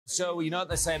So, you know what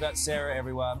they say about Sarah,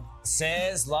 everyone?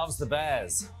 Sares loves the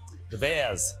bears. The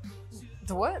bears.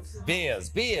 The what? Beers.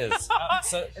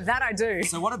 That I do.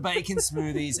 So what do bacon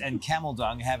smoothies and camel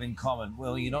dung have in common?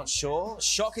 Well, you're not sure?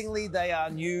 Shockingly, they are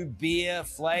new beer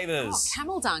flavours. Oh,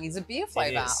 camel dung is a beer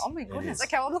flavour. Oh, my goodness.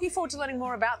 Okay, well, I'm looking forward to learning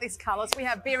more about this, Carlos. We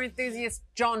have beer enthusiast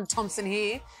John Thompson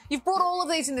here. You've brought all of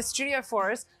these in the studio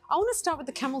for us. I want to start with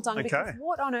the camel dung because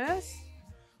what on earth?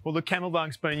 Well, the camel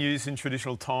dung's been used in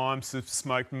traditional times to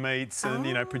smoke meats and,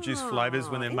 produce flavours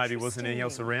when there maybe wasn't anything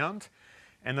else around.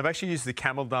 And they've actually used the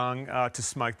camel dung to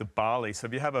smoke the barley. So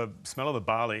if you have a smell of the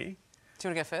barley... Do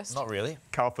you want to go first? Not really.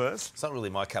 Carl first. It's not really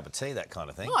my cup of tea, that kind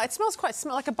of thing. Oh, it smells quite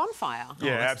like a bonfire.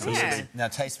 Yeah, absolutely. Yeah. Now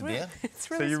taste the beer.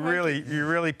 It's really So smoky. you're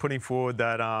really putting forward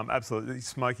that absolutely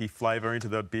smoky flavour into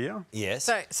the beer. Yes.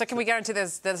 So can we guarantee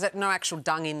there's no actual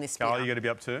dung in this beer? Carl, you got to be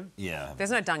up to? Yeah. There's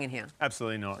no dung in here?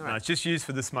 Absolutely not. Right. No, it's just used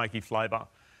for the smoky flavour.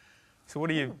 So what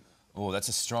do you... Oh, that's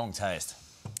a strong taste.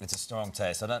 It's a strong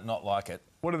taste. I don't not like it.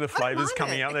 What are the flavours mind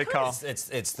coming it. out It there, could. Carl?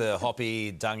 It's the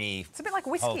hoppy, dungy... It's a bit like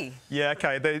whiskey. Yeah,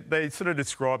 OK. They sort of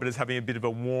describe it as having a bit of a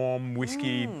warm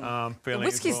whiskey feeling The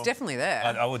whiskey's as well. definitely there.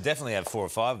 I would definitely have 4 or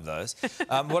 5 of those.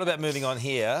 What about moving on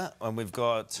here? And we've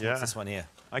got... What's this one here?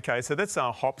 OK, so that's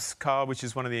hops, Carl, which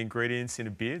is one of the ingredients in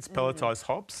a beer. It's pelletised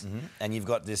hops. And you've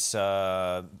got this...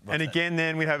 And again,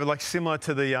 then we have it like similar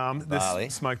to the Barley.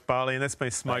 this smoked barley, and that's been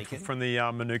smoked Bacon. from the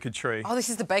manuka tree. Oh, this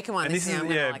is the bacon one. And this is I'm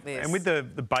gonna like this. and with the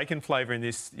bacon flavour in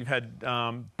this, you've had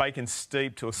bacon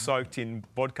steeped or soaked in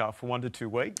vodka for 1 to 2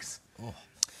 weeks.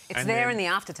 It's and there then- in the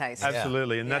aftertaste.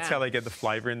 Absolutely, and that's Yeah. how they get the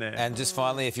flavour in there. And just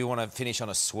finally, if you want to finish on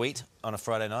a sweet on a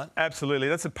Friday night. Absolutely,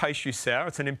 that's a pastry sour.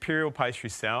 It's an imperial pastry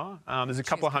sour. There's a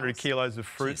couple of hundred kilos of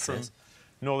fruit Cheers, from Says.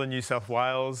 northern New South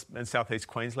Wales and southeast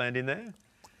Queensland in there.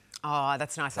 Oh,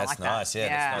 that's nice. I That's like nice, that. yeah,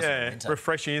 that's nice. Yeah, winter.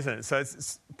 refreshing, isn't it? So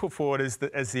it's put forward as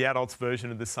the adults'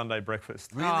 version of the Sunday breakfast.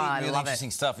 Really, I really love it.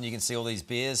 interesting stuff. And you can see all these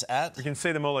beers at... You can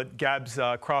see them all at Gab's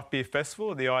Craft Beer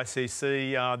Festival at the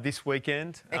ICC this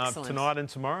weekend, Excellent. tonight and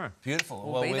tomorrow.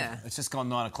 Beautiful. We'll be we've- there. It's just gone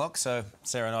 9 o'clock, so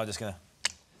Sarah and I are just going to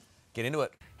get into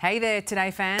it. Hey there, Today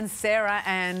fans. Sarah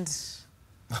and...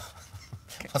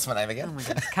 What's my name again? Oh, my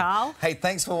goodness. Carl. Hey,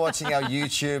 thanks for watching our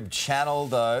YouTube channel,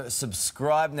 though.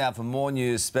 Subscribe now for more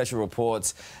news, special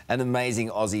reports, and amazing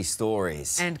Aussie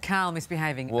stories. And Carl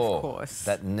misbehaving, Whoa, of course.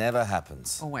 that never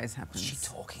happens. always happens. What's she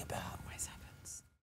talking about? Always happens.